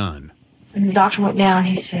emptied the gun. And the doctor went down,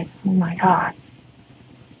 he said, "Oh my God."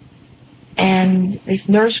 And this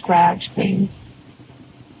nurse grabbed me,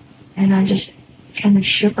 and I just kind of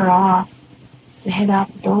shook her off to head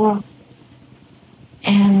out the door.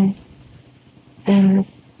 And then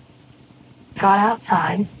got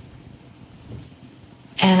outside,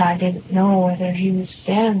 and I didn't know whether he was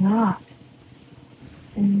dead or not.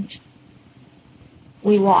 And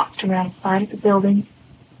we walked around the side of the building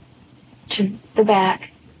to the back,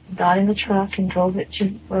 got in the truck and drove it to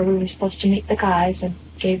where we were supposed to meet the guys, and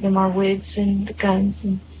gave them our wigs and the guns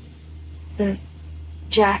and the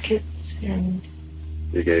jackets, and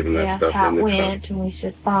You gave him that yeah, stuff how in it the went, and we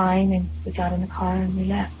said fine, and we got in the car and we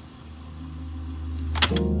left.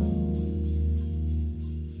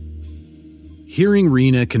 Hearing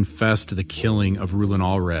Rena confess to the killing of Rulon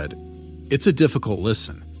Allred, it's a difficult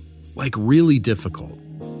listen. Like, really difficult.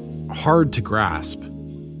 Hard to grasp.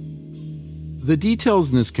 The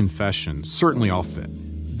details in this confession certainly all fit.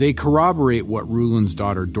 They corroborate what Rulon's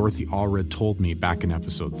daughter Dorothy Allred told me back in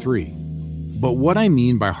episode 3. But what I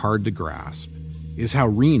mean by hard to grasp is how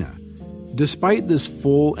Rena, despite this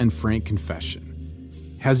full and frank confession,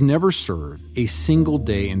 has never served a single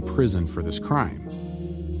day in prison for this crime.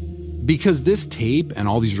 Because this tape and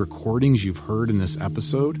all these recordings you've heard in this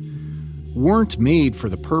episode weren't made for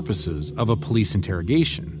the purposes of a police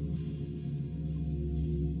interrogation.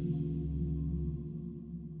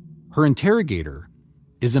 Her interrogator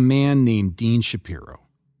is a man named Dean Shapiro.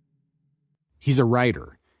 He's a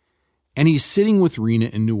writer, and he's sitting with Rena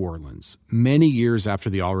in New Orleans many years after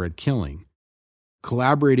the Allred killing,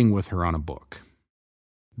 collaborating with her on a book.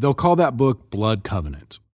 They'll call that book Blood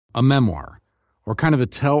Covenant, a memoir, or kind of a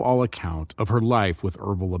tell-all account of her life with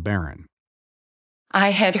Ervil LeBaron.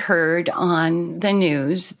 I had heard on the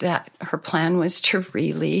news that her plan was to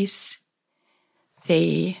release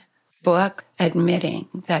the book admitting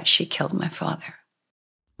that she killed my father.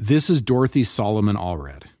 This is Dorothy Solomon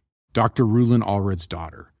Allred, Dr. Rulon Allred's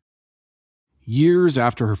daughter. Years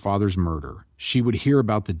after her father's murder, she would hear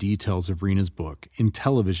about the details of Rena's book in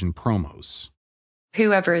television promos.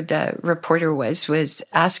 Whoever the reporter was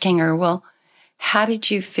asking her, well, how did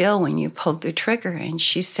you feel when you pulled the trigger? And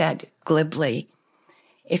she said glibly,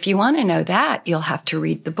 if you want to know that, you'll have to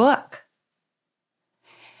read the book.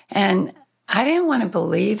 And I didn't want to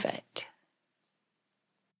believe it.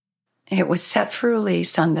 It was set for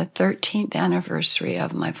release on the 13th anniversary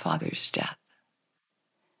of my father's death.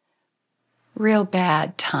 Real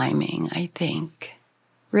bad timing, I think.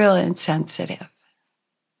 Real insensitive.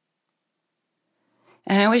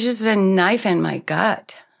 And it was just a knife in my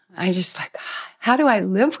gut. I just like, how do I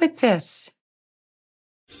live with this?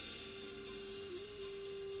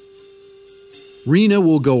 Rena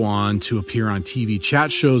will go on to appear on TV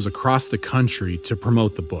chat shows across the country to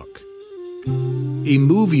promote the book. A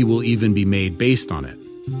movie will even be made based on it.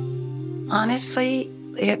 Honestly,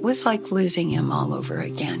 it was like losing him all over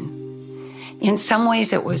again. In some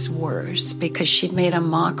ways, it was worse because she'd made a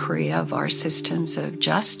mockery of our systems of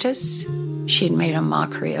justice. She'd made a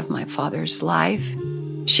mockery of my father's life.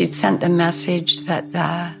 She'd sent the message that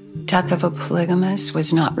the death of a polygamist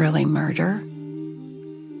was not really murder.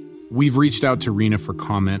 We've reached out to Rena for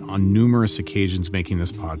comment on numerous occasions making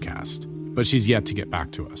this podcast, but she's yet to get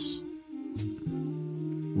back to us.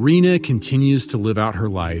 Rena continues to live out her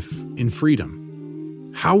life in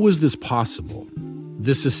freedom. How was this possible?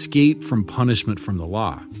 This escape from punishment from the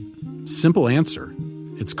law? Simple answer.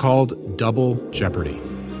 It's called double jeopardy.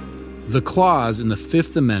 The clause in the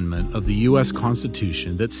Fifth Amendment of the U.S.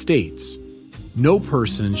 Constitution that states, no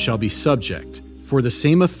person shall be subject for the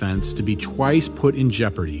same offense to be twice put in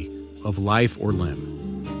jeopardy of life or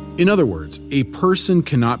limb. In other words, a person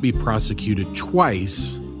cannot be prosecuted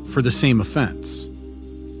twice for the same offense.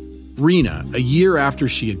 Rena, a year after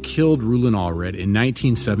she had killed Rulon Allred in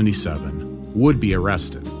 1977, would be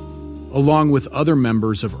arrested. Along with other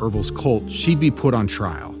members of Ervil's cult, she'd be put on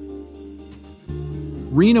trial.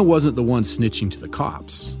 Rena wasn't the one snitching to the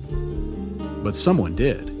cops, but someone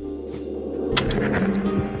did.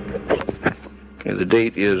 Okay, the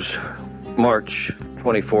date is March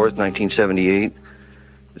 24th, 1978.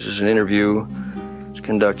 This is an interview. It's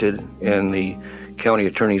conducted in the county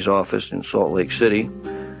attorney's office in Salt Lake City.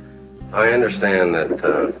 I understand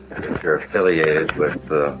that you're affiliated with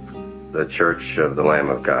the Church of the Lamb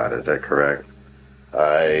of God. Is that correct?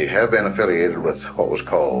 I have been affiliated with what was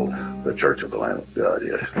called the Church of the Lamb of God,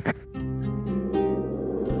 yes.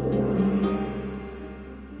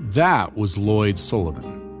 That was Lloyd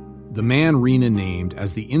Sullivan, the man Rena named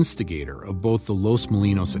as the instigator of both the Los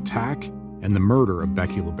Molinos attack and the murder of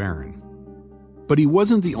Becky LeBaron. But he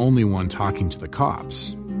wasn't the only one talking to the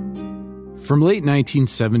cops. From late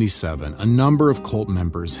 1977, a number of cult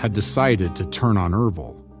members had decided to turn on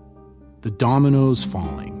Ervil. The dominoes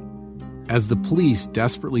falling, as the police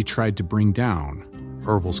desperately tried to bring down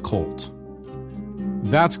Ervil's cult.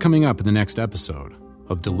 That's coming up in the next episode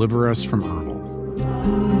of Deliver Us from Ervil.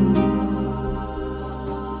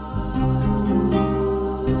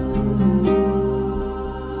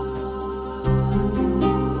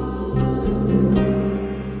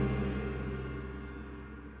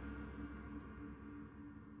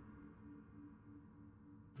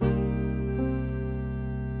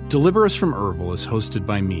 Deliver Us from Ervil is hosted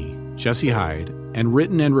by me, Jesse Hyde, and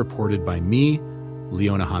written and reported by me,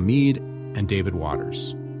 Leona Hamid, and David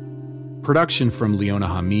Waters. Production from Leona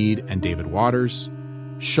Hamid and David Waters.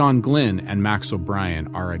 Sean Glynn and Max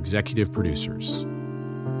O'Brien are executive producers.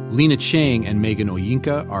 Lena Chang and Megan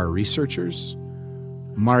Oyinka are researchers.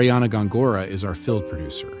 Mariana Gongora is our field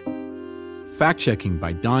producer. Fact-checking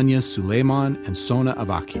by Danya Suleiman and Sona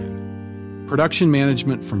Avakian. Production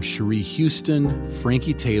management from Cherie Houston,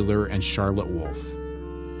 Frankie Taylor, and Charlotte Wolfe.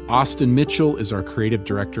 Austin Mitchell is our creative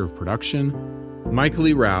director of production. Michael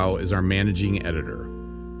E. Rao is our managing editor.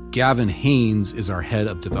 Gavin Haynes is our head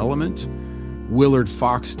of development. Willard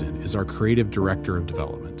Foxton is our creative director of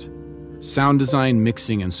development. Sound design,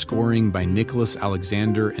 mixing, and scoring by Nicholas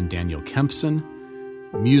Alexander and Daniel Kempson.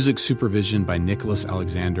 Music supervision by Nicholas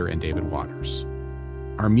Alexander and David Waters.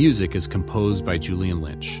 Our music is composed by Julian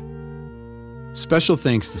Lynch. Special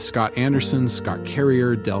thanks to Scott Anderson, Scott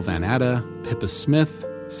Carrier, Del Van Atta, Pippa Smith,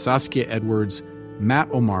 Saskia Edwards, Matt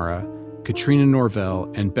O'Mara, Katrina Norvell,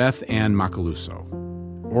 and Beth Ann Macaluso,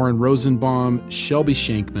 Oren Rosenbaum, Shelby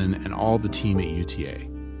Shankman, and all the team at UTA.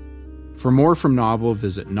 For more from Novel,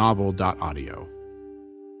 visit novel.audio.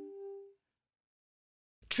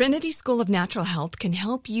 Trinity School of Natural Health can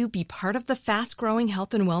help you be part of the fast-growing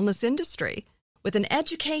health and wellness industry. With an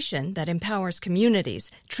education that empowers communities,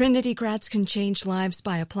 Trinity grads can change lives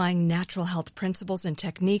by applying natural health principles and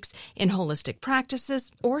techniques in holistic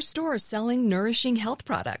practices or stores selling nourishing health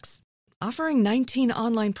products. Offering 19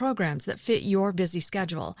 online programs that fit your busy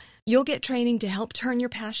schedule, you'll get training to help turn your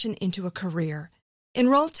passion into a career.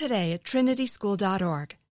 Enroll today at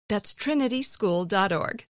trinityschool.org. That's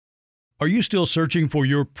trinityschool.org. Are you still searching for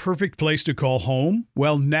your perfect place to call home?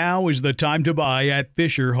 Well, now is the time to buy at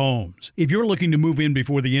Fisher Homes. If you're looking to move in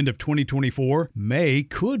before the end of 2024, May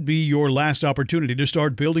could be your last opportunity to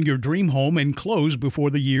start building your dream home and close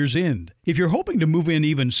before the year's end. If you're hoping to move in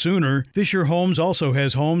even sooner, Fisher Homes also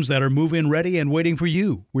has homes that are move-in ready and waiting for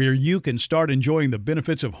you, where you can start enjoying the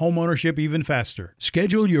benefits of homeownership even faster.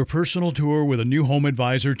 Schedule your personal tour with a new home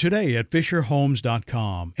advisor today at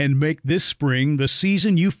FisherHomes.com and make this spring the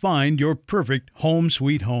season you find your perfect home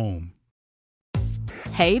sweet home.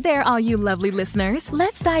 Hey there, all you lovely listeners.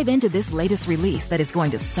 Let's dive into this latest release that is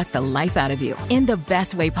going to suck the life out of you in the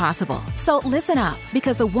best way possible. So listen up,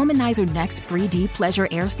 because the Womanizer Next 3D Pleasure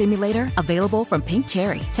Air Stimulator, available from Pink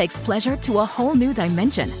Cherry, takes pleasure to a whole new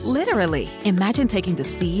dimension, literally. Imagine taking the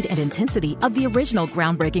speed and intensity of the original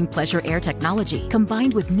groundbreaking Pleasure Air technology,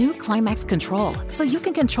 combined with new climax control, so you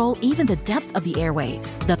can control even the depth of the airwaves.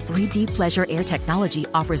 The 3D Pleasure Air technology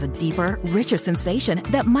offers a deeper, richer sensation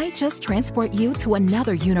that might just transport you to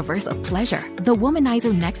another universe of pleasure. The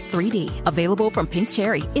Womanizer Next 3D, available from Pink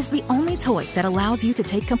Cherry, is the only toy that allows you to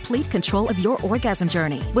take complete control of your orgasm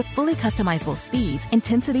journey with fully customizable speeds,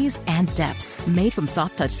 intensities, and depths. Made from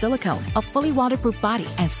soft touch silicone, a fully waterproof body,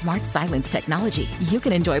 and smart silence technology, you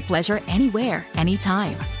can enjoy pleasure anywhere,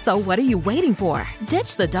 anytime. So what are you waiting for?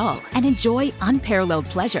 Ditch the dull and enjoy unparalleled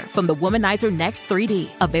pleasure from the Womanizer Next 3D,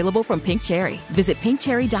 available from Pink Cherry. Visit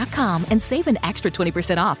pinkcherry.com and save an extra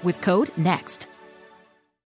 20% off with code NEXT.